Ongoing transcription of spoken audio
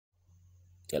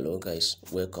Hello guys,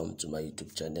 welcome to my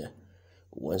YouTube channel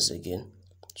once again.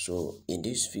 So in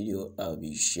this video I'll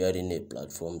be sharing a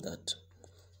platform that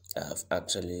I have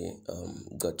actually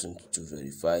gotten to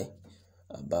verify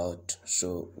about.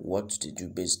 So what to do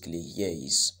basically here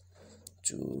is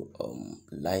to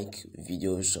like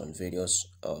videos on various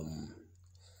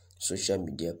social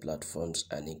media platforms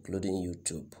and including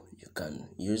YouTube. You can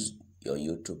use your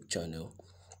YouTube channel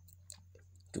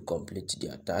to complete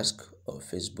their task, or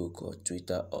Facebook or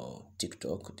Twitter or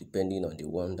TikTok, depending on the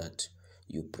one that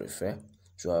you prefer.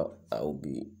 So I will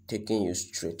be taking you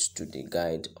straight to the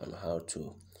guide on how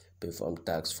to perform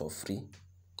tasks for free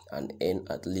and earn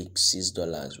at least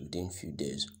 $6 within few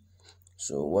days.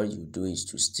 So what you do is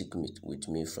to stick with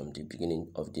me from the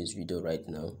beginning of this video right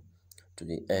now to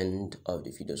the end of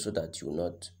the video, so that you will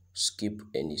not skip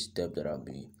any step that I'll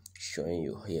be showing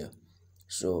you here.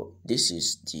 So this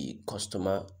is the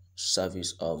customer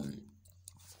service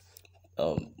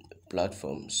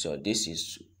platform. So this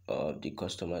is the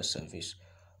customer service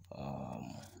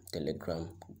Telegram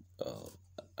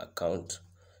account.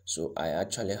 So I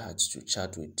actually had to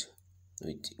chat with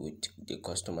the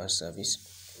customer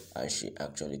service, and she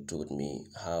actually told me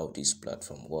how this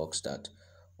platform works, that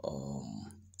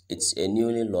it's a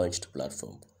newly launched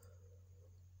platform.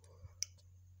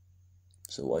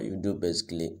 So what you do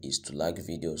basically is to like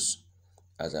videos,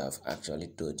 as I've actually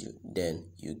told you, then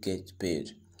you get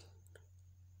paid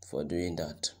for doing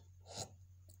that.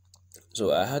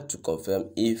 So I had to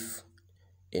confirm if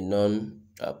a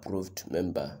non-approved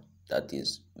member, that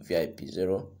is VIP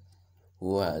 0,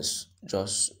 who has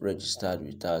just registered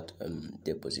without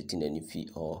depositing any fee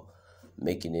or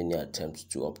making any attempt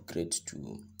to upgrade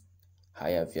to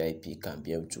higher VIP, can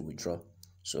be able to withdraw.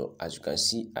 So as you can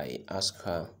see, I asked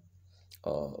her,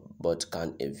 but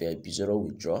can a VIP 0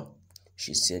 withdraw?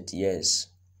 She said yes,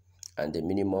 and the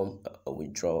minimum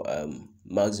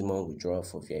maximum withdrawal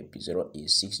for VIP 0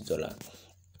 is $6.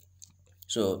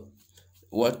 So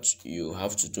what you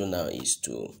have to do now is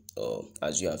to,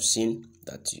 as you have seen,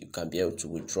 that you can be able to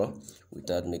withdraw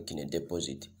without making a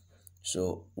deposit.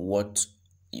 So what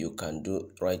you can do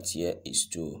right here is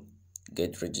to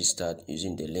get registered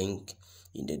using the link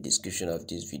in the description of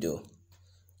this video.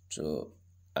 So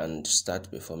and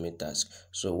start performing tasks.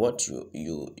 So what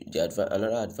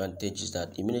another advantage is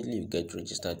that immediately you get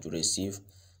registered, you receive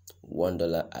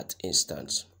 $1 at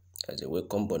instance as a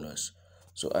welcome bonus.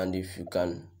 So, and if you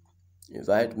can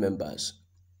invite members,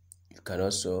 you can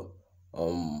also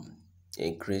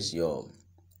increase your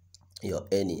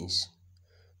earnings.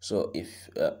 So if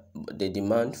the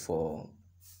demand for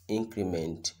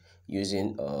increment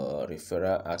using a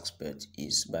referral aspect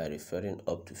is by referring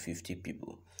up to 50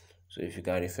 people. So if you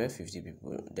can refer 50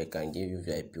 people, they can give you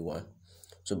VIP 1.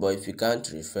 So but if you can't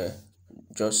refer,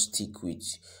 just stick with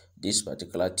this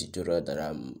particular tutorial that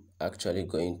I'm actually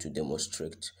going to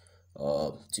demonstrate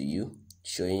to you,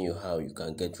 showing you how you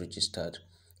can get registered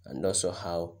and also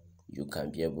how you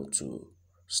can be able to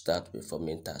start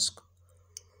performing tasks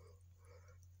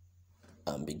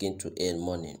and begin to earn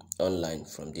money online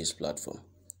from this platform.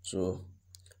 So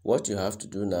what you have to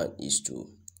do now is to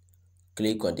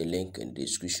click on the link in the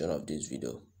description of this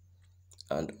video,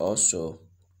 and also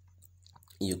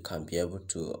you can be able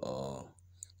to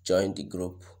join the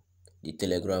group, the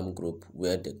Telegram group,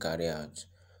 where they carry out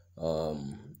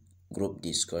group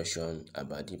discussion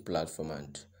about the platform,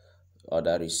 and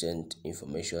other recent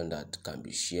information that can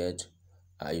be shared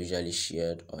are usually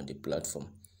shared on the platform.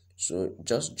 So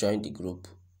just join the group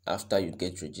after you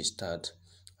get registered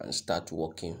and start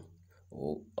working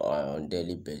on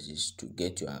daily basis to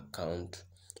get your account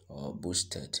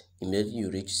boosted. Immediately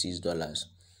you reach $6,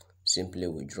 simply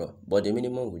withdraw, but the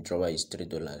minimum withdrawal is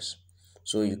 $3.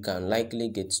 So you can likely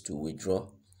get to withdraw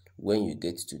when you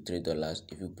get to $3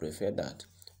 if you prefer that,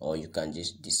 or you can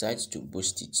just decide to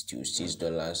boost it to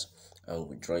 $6 and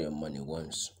withdraw your money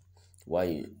once, while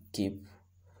you keep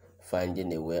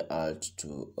finding a way out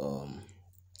to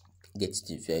get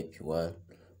the VIP 1,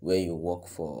 where you work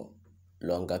for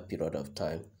longer period of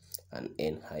time and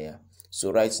earn higher.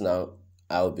 So right now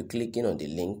I will be clicking on the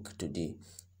link to the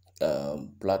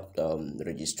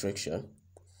registration.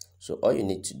 So all you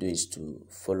need to do is to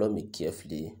follow me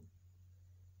carefully.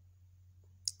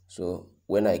 So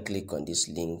when I click on this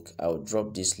link, I will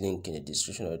drop this link in the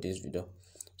description of this video,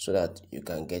 so that you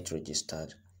can get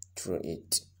registered through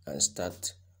it and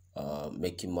start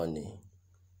making money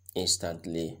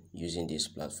instantly using this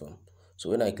platform. So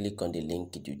when I click on the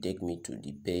link, it will take me to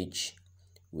the page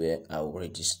where I will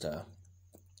register.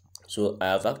 So I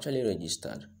have actually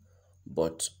registered,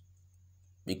 but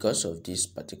because of this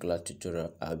particular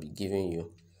tutorial, I'll be giving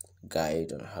you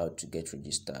guide on how to get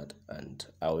registered, and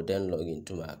I will then log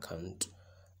into my account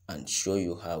and show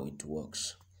you how it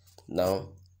works. Now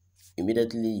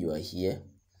immediately you are here,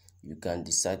 you can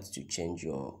decide to change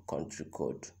your country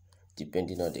code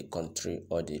depending on the country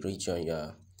or the region you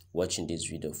are watching this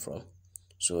video from.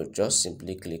 So just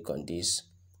simply click on this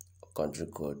country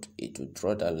code. It will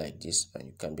draw down like this, and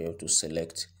you can be able to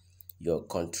select your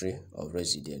country of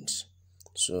residence.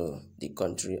 So the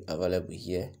country available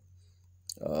here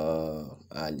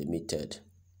are limited.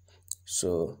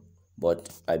 So but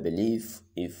I believe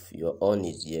if your own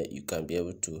is here, you can be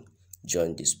able to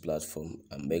join this platform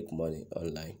and make money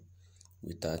online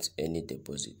without any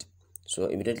deposit. So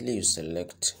immediately you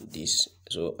select this.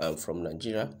 So I'm from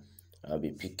Nigeria, I'll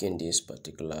be picking this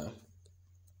particular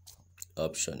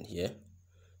option here.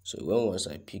 So once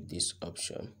I pick this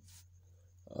option,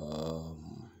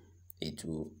 it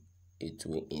will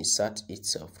insert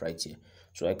itself right here.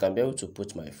 So I can be able to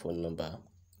put my phone number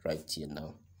right here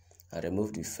now. I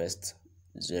remove the first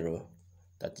 0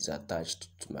 that is attached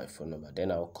to my phone number.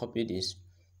 Then I'll copy this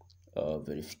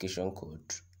verification code,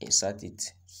 insert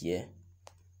it here.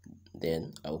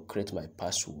 Then I'll create my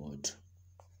password,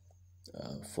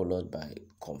 followed by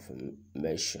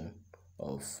confirmation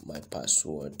of my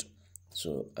password.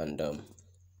 So and I'll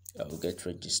get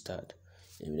registered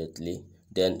immediately.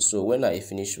 Then so when I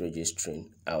finish registering,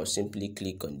 I'll simply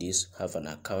click on this have an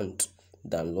account,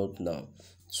 download now.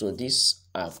 So this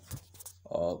app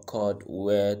called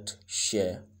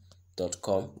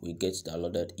withdrawals.com will get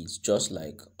downloaded. It's just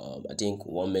like I think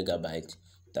 1 megabyte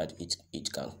that it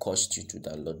can cost you to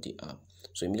download the app.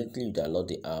 So immediately you download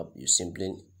the app, you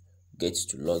simply get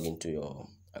to log into your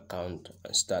account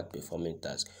and start performing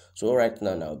tasks. So right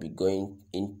now I'll be going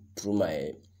in through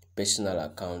my personal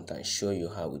account and show you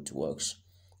how it works.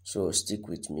 So stick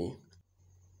with me.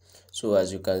 So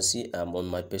as you can see, I'm on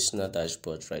my personal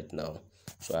dashboard right now.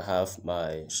 So I have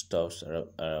my stuffs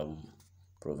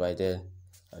provided,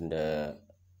 and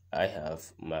I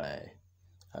have my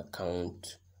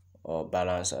account or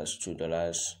balance as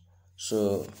 $2.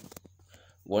 So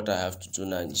what I have to do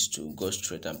now is to go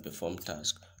straight and perform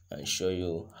task and show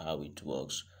you how it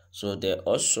works. So they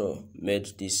also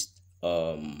made this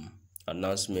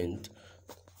announcement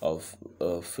of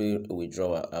free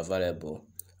withdrawal available.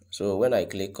 So when I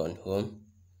click on home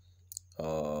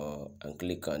and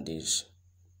click on this,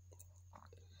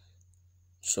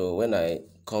 so when I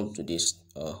come to this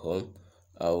home,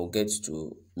 I will get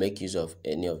to make use of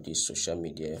any of these social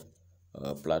media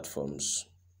platforms.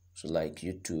 So like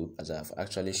YouTube, as I've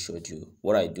actually showed you,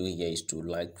 what I do here is to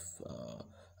like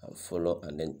and follow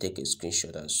and then take a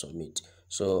screenshot and submit.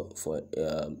 So for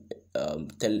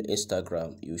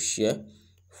Instagram, you share.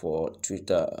 For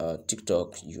Twitter,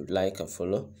 TikTok, you like and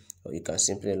follow, or you can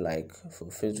simply like. For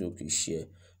Facebook, you share.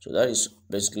 So that is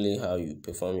basically how you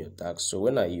perform your tasks. So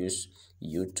when I use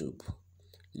YouTube,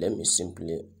 let me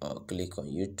simply click on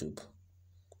YouTube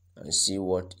and see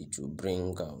what it will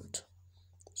bring out.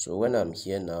 So when I'm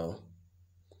here now,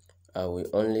 I will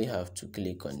only have to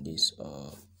click on this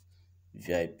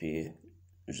VIP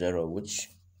 0, which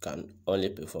can only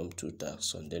perform 2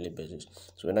 tasks on daily basis.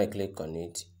 So when I click on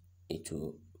it, it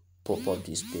will pop up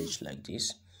this page like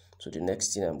this. So the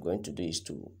next thing I'm going to do is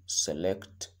to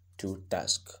select 2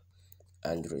 tasks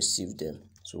and receive them.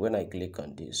 So when I click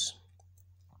on this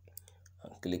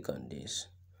and click on this,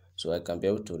 so I can be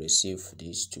able to receive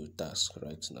these 2 tasks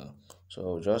right now. So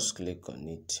I'll just click on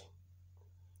it.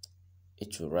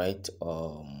 It will write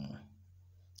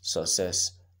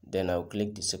success. Then I'll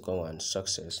click the second one,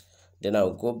 success. Then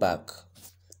I'll go back.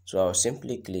 So I'll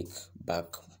simply click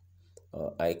back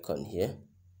icon here.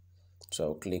 So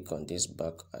I'll click on this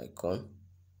back icon,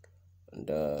 and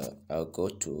I'll go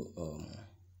to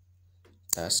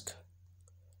task.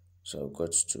 So I'll go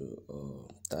to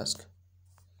task.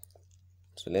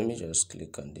 So let me just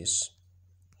click on this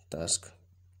task.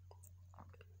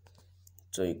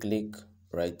 So you click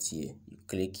right here, you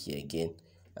click here again,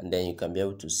 and then you can be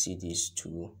able to see these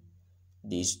two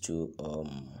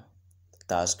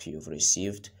tasks you've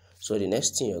received. So the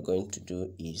next thing you're going to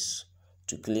do is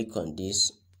to click on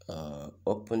this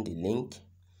open the link.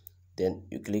 Then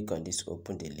you click on this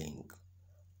open the link,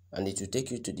 and it will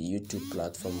take you to the YouTube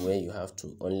platform where you have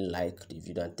to only like the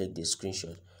video and take the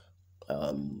screenshot.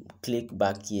 Click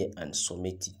back here and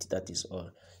submit it. That is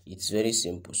all. It's very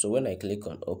simple. So when I click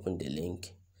on open the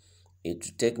link, it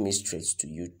will take me straight to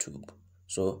YouTube.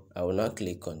 So I will now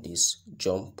click on this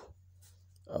jump.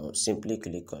 I'll simply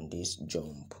click on this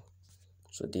jump.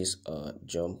 So this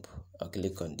jump, I'll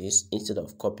click on this. Instead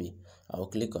of copy, I'll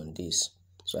click on this.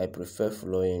 So I prefer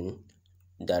flowing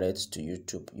direct to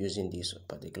YouTube using this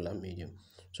particular medium.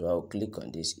 So I'll click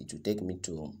on this. It will take me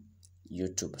to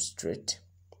YouTube straight.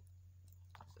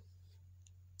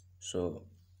 So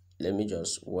let me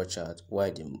just watch out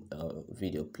while the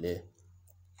video play.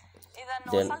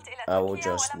 Then I will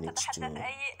just need to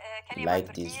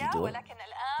like this video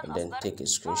and then take a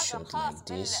screenshot like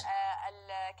this.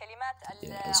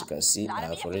 Yeah, as you can see, I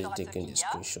have already taken the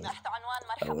screenshot.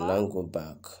 I will now go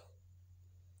back.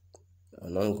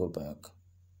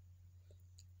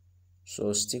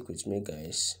 So stick with me,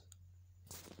 guys.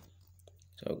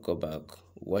 So I'll go back,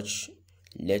 watch.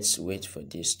 Let's wait for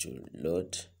this to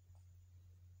load.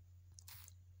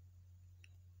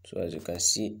 So as you can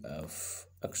see, I've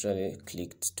actually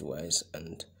clicked twice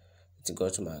and it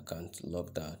got my account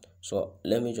logged out. So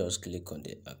let me just click on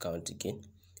the account again.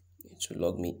 It will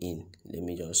log me in. Let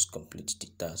me just complete the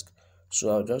task. So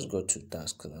I'll just go to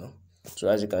task now. So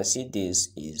as you can see, this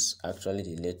is actually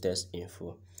the latest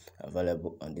info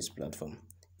available on this platform.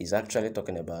 It's actually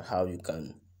talking about how you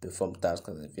can perform tasks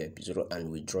as a VIP0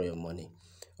 and withdraw your money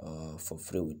for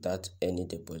free without any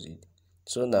deposit.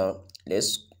 So now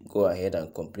let's go ahead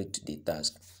and complete the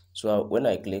task. So when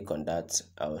I click on that,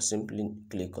 I will simply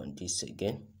click on this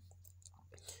again.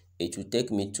 It will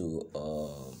take me to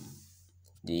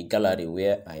the gallery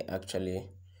where I actually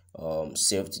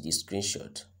saved the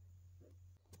screenshot.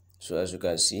 So as you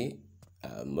can see,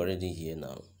 I'm already here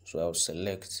now. So I'll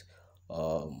select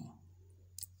the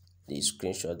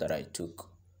screenshot that I took,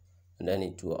 and then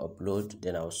it will upload.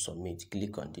 Then I'll submit.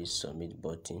 Click on this submit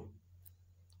button.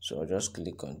 So I'll just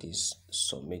click on this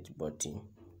submit button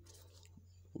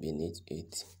beneath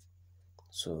it.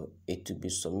 So it will be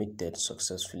submitted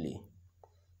successfully.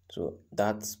 So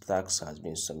that task has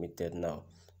been submitted now.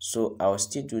 So I'll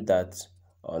still do that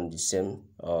on the same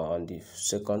on the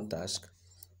second task,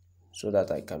 so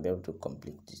that I can be able to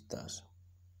complete this task.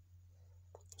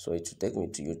 So it will take me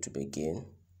to YouTube again.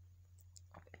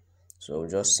 So I'll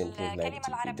just simply like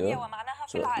the video.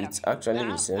 So it's actually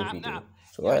the same video.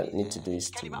 So what I need to do is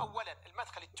to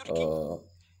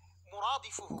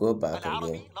go back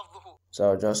again. So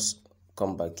I'll just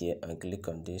come back here and click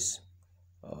on this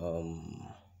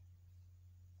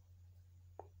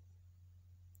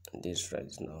this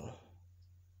right now.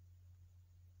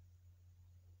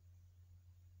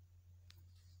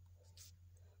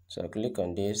 So I click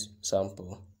on this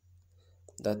sample,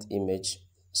 that image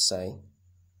sign.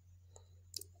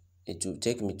 It will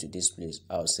take me to this place.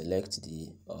 I'll select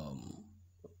the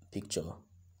picture,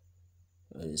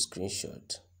 the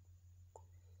screenshot.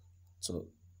 So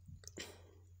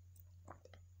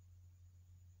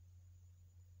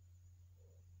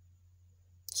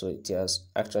it has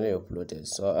actually uploaded.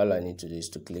 So all I need to do is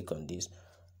to click on this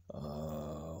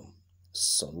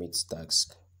submit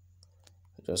task.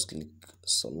 Just click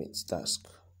submit task.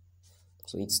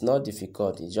 So it's not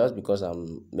difficult. It's just because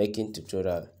I'm making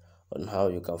tutorial on how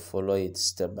you can follow it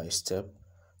step by step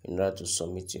in order to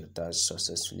submit your task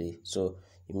successfully. So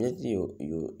immediately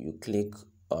you click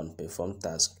on perform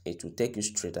task, it will take you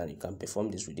straight and you can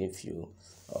perform this within few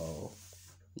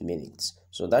minutes.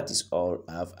 So that is all.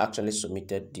 I have actually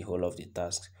submitted the whole of the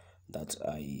task that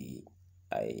I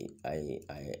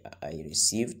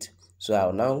received. So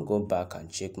I'll now go back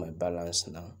and check my balance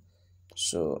now.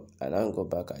 So I now go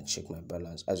back and check my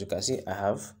balance. As you can see, I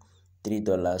have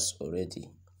 $3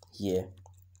 already here.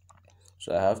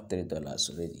 So I have $3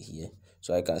 already here.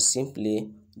 So I can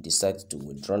simply decide to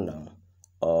withdraw now,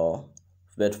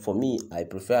 but for me, I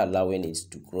prefer allowing it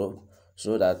to grow,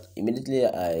 so that immediately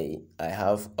I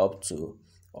have up to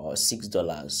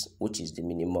 $6, which is the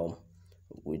minimum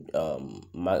with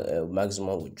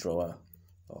maximum withdrawal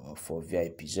for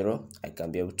VIP0. I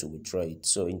can be able to withdraw it.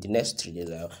 So in the next 3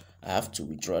 days, I have to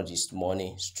withdraw this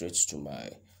money straight to my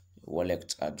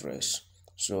wallet address.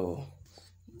 So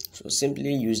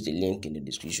simply use the link in the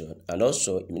description, and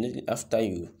also immediately after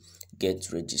you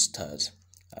get registered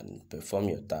and perform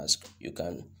your task, you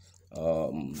can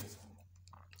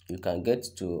get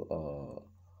to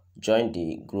join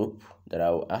the group that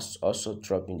I will also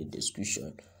drop in the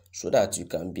description, so that you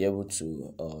can be able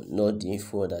to know the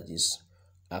info that is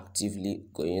actively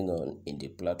going on in the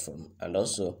platform. And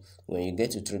also when you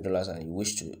get to $3 and you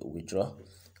wish to withdraw,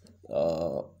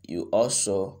 I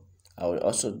will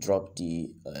also drop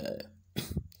the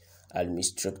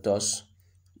administrators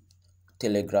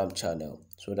Telegram channel,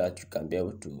 so that you can be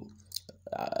able to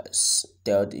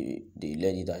tell the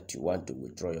lady that you want to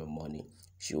withdraw your money.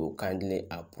 She will kindly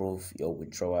approve your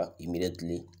withdrawal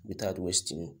immediately without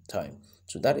wasting time.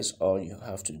 So that is all you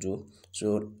have to do.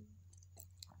 So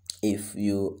if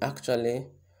you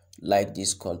actually like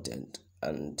this content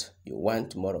and you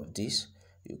want more of this,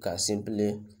 you can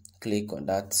simply click on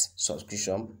that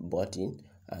subscription button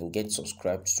and get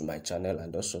subscribed to my channel,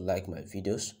 and also like my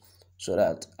videos so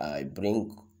that I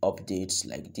bring updates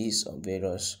like this on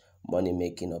various money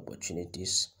making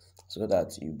opportunities, so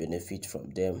that you benefit from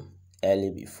them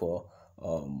early before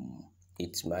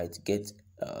it might get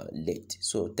late.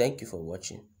 So thank you for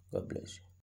watching. God bless you.